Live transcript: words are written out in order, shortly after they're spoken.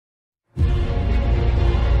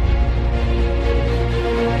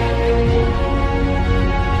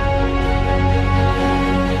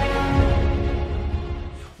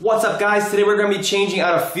What's up guys, today we're going to be changing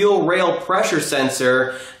out a fuel rail pressure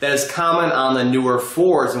sensor that is common on the newer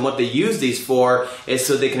Fords, and what they use these for is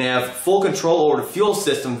so they can have full control over the fuel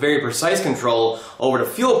system, very precise control over the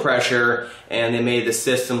fuel pressure, and they made the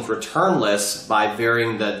systems returnless by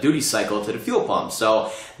varying the duty cycle to the fuel pump.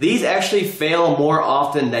 So these actually fail more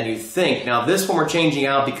often than you think. Now this one we're changing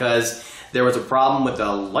out because there was a problem with the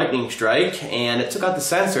lightning strike and it took out the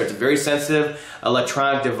sensor. It's a very sensitive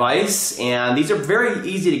electronic device, and these are very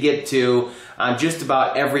easy to get to on just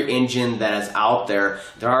about every engine that is out there.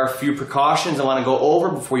 There are a few precautions I want to go over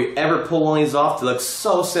before you ever pull one of these off. They look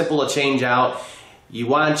so simple to change out. You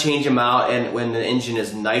want to change them out and when the engine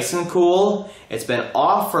is nice and cool, it's been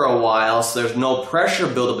off for a while, so there's no pressure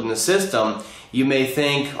buildup in the system. You may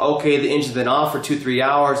think, okay, the engine's been off for 2-3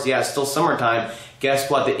 hours, yeah, it's still summertime.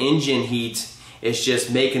 Guess what? The engine heat is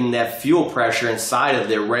just making that fuel pressure inside of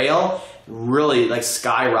the rail really like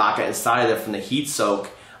skyrocket inside of there from the heat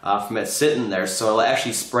soak from it sitting there. So it'll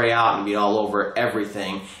actually spray out and be all over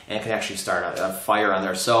everything, and it can actually start a fire on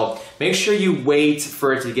there. So make sure you wait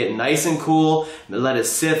for it to get nice and cool, let it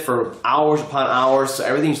sit for hours upon hours so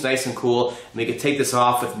everything's nice and cool, and we can take this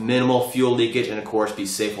off with minimal fuel leakage and of course be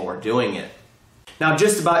safe while we're doing it. Now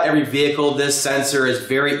just about every vehicle, this sensor is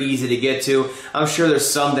very easy to get to. I'm sure there's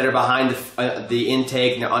some that are behind the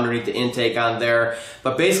intake and they're underneath the intake on there.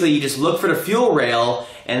 But basically you just look for the fuel rail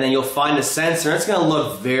and then you'll find a sensor. It's going to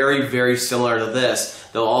look very, very similar to this.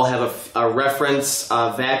 They'll all have a reference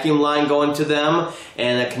vacuum line going to them,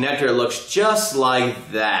 and a connector that looks just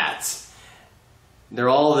like that. They're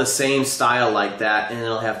all the same style like that, and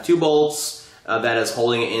it'll have 2 bolts that is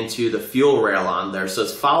holding it into the fuel rail on there. So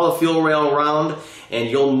it's follow the fuel rail around and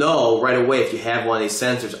you'll know right away if you have one of these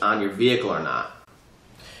sensors on your vehicle or not.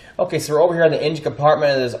 Okay, so we're over here in the engine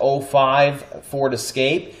compartment of this 05 Ford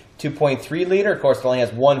Escape, 2.3 liter. Of course, it only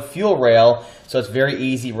has one fuel rail, so it's very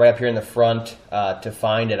easy right up here in the front to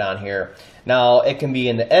find it on here. Now, it can be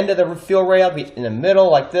in the end of the fuel rail, be in the middle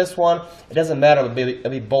like this one. It doesn't matter, it'll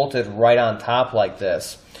be bolted right on top like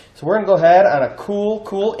this. So we're going to go ahead on a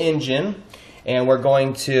cool engine, and we're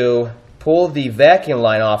going to pull the vacuum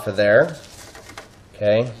line off of there,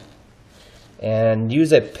 okay, and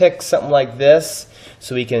use a pick, something like this,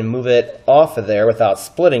 so we can move it off of there without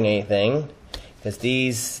splitting anything, because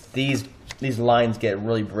these lines get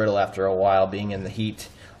really brittle after a while being in the heat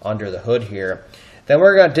under the hood here. Then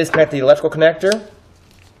we're going to disconnect the electrical connector,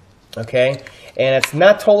 okay. And it's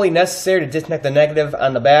not totally necessary to disconnect the negative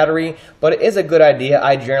on the battery, but it is a good idea.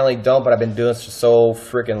 I generally don't, but I've been doing this for so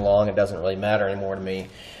freaking long, it doesn't really matter anymore to me.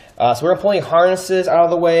 So we're pulling harnesses out of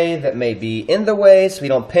the way that may be in the way, so we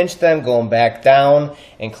don't pinch them, going back down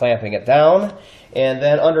and clamping it down. And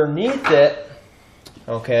then underneath it,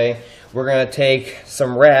 okay, we're going to take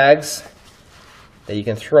some rags that you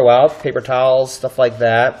can throw out, paper towels, stuff like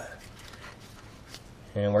that.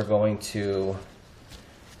 And we're going to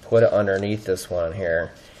put it underneath this one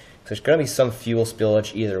here. There's going to be some fuel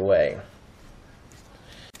spillage either way.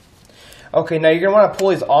 Okay, now you're going to want to pull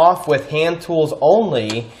these off with hand tools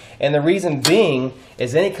only, and the reason being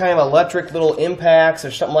is any kind of electric little impacts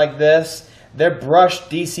or something like this, they're brushed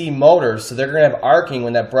DC motors, so they're going to have arcing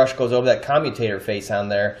when that brush goes over that commutator face on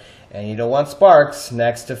there, and you don't want sparks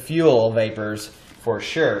next to fuel vapors for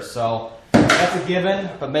sure. So that's a given,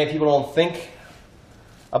 but many people don't think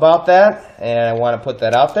about that, and I want to put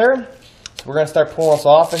that out there. So we're going to start pulling this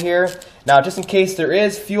off of here. Now, just in case there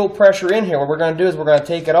is fuel pressure in here, what we're going to do is we're going to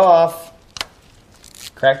take it off,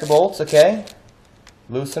 crack the bolts, okay,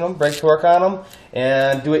 loosen them, brake torque on them,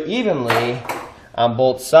 and do it evenly on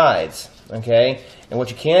both sides, okay. And what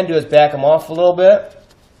you can do is back them off a little bit,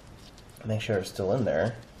 make sure it's still in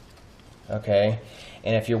there, okay.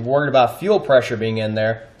 And if you're worried about fuel pressure being in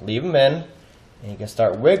there, leave them in, and you can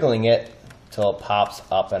start wiggling it until it pops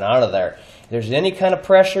up and out of there. If there's any kind of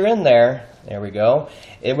pressure in there, there we go,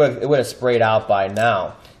 it would have sprayed out by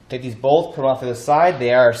now. Take these bolts, put them off to the side.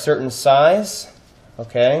 They are a certain size,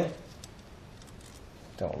 okay.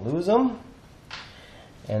 Don't lose them.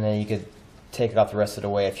 And then you could take it off the rest of the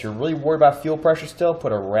way. If you're really worried about fuel pressure still,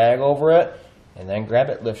 put a rag over it and then grab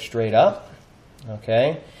it, lift straight up,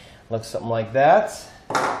 okay. Looks something like that.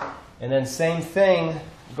 And then same thing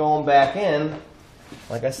going back in.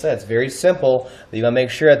 Like I said, it's very simple, but you want to make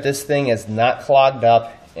sure that this thing is not clogged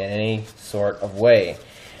up in any sort of way.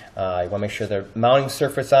 You want to make sure the mounting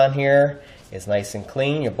surface on here is nice and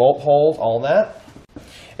clean, your bolt holes, all that.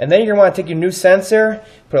 And then you're going to want to take your new sensor,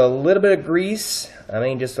 put a little bit of grease, I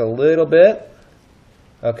mean just a little bit,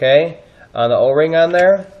 okay, on the O-ring on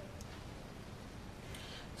there,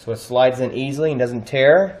 so it slides in easily and doesn't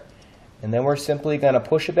tear. And then we're simply going to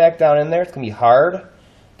push it back down in there. It's going to be hard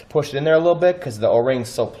to push it in there a little bit because the O-ring's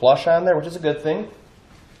so plush on there, which is a good thing.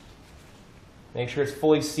 Make sure it's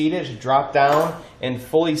fully seated. It should drop down and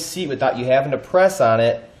fully seat without you having to press on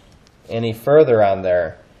it any further on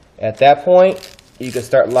there. At that point, you can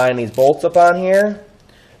start lining these bolts up on here.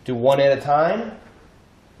 Do one at a time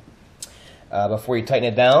before you tighten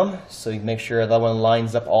it down, so you make sure that one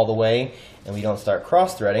lines up all the way and we don't start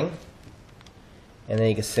cross-threading. And then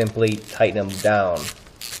you can simply tighten them down.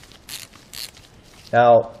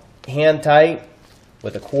 Now, hand tight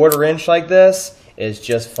with a 1/4 inch like this is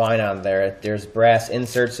just fine on there. There's brass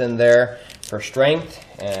inserts in there for strength,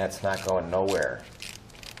 and it's not going nowhere.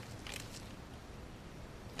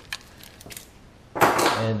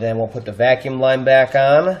 And then we'll put the vacuum line back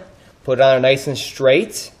on, put it on nice and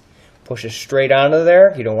straight, push it straight onto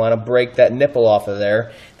there. You don't want to break that nipple off of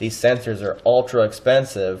there. These sensors are ultra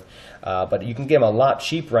expensive, but you can get them a lot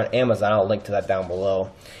cheaper on Amazon. I'll link to that down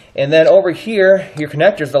below. And then over here, your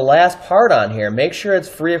connector is the last part on here. Make sure it's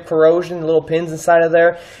free of corrosion, little pins inside of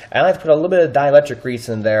there. I like to put a little bit of dielectric grease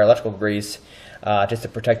in there, electrical grease, just to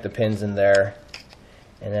protect the pins in there.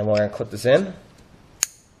 And then we're going to clip this in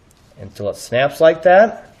until it snaps like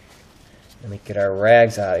that. Let me get our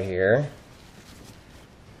rags out of here.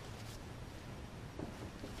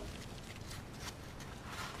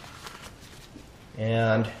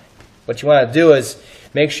 And what you want to do is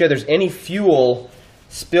make sure there's any fuel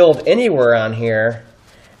spilled anywhere on here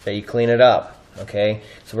that you clean it up. Okay,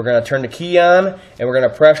 so we're going to turn the key on and we're going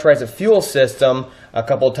to pressurize the fuel system a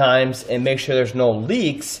couple times and make sure there's no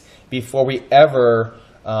leaks before we ever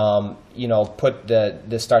start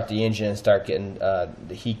the engine and start getting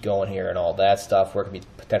the heat going here and all that stuff, where it can be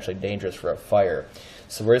potentially dangerous for a fire.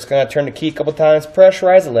 So we're just going to turn the key a couple times,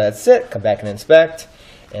 pressurize it, let it sit, come back and inspect,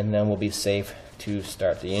 and then we'll be safe to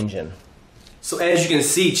start the engine. So as you can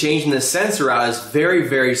see, changing the sensor out is very,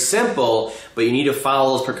 very simple, but you need to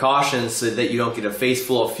follow those precautions so that you don't get a face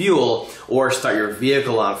full of fuel or start your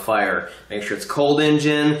vehicle on fire. Make sure it's cold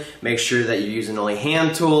engine, make sure that you're using only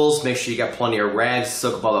hand tools, make sure you got plenty of rags to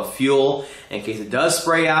soak up all the fuel. In case it does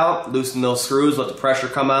spray out, loosen those screws, let the pressure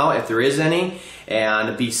come out if there is any,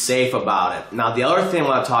 and be safe about it. Now the other thing I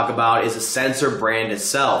want to talk about is the sensor brand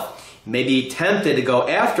itself. You may be tempted to go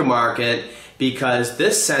aftermarket, because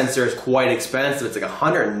this sensor is quite expensive. It's like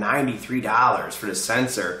 $193 for the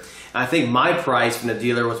sensor. And I think my price from the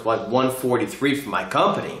dealer was like $143 from my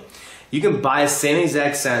company. You can buy the same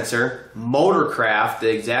exact sensor, Motorcraft,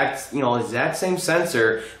 the exact same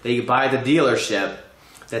sensor that you buy at the dealership,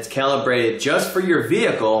 that's calibrated just for your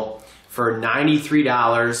vehicle for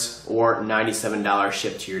 $93 or $97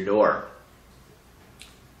 shipped to your door.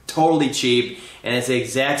 Totally cheap, and it's the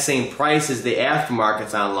exact same price as the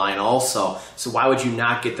aftermarkets online also. So why would you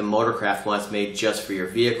not get the Motorcraft one that's made just for your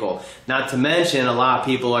vehicle? Not to mention, a lot of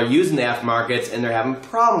people are using the aftermarkets and they're having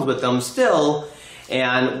problems with them still.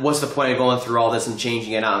 And what's the point of going through all this and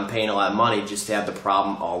changing it out and paying a lot of money just to have the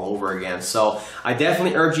problem all over again? So I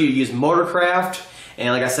definitely urge you to use Motorcraft.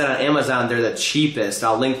 And like I said, on Amazon, they're the cheapest.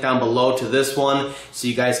 I'll link down below to this one so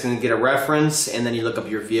you guys can get a reference, and then you look up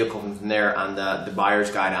your vehicle from there on the buyer's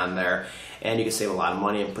guide on there. And you can save a lot of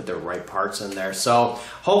money and put the right parts in there. So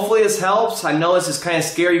hopefully this helps. I know this is kind of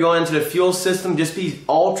scary going into the fuel system. Just be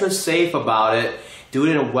ultra safe about it. Do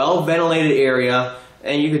it in a well-ventilated area,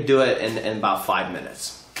 and you could do it in about 5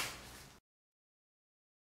 minutes.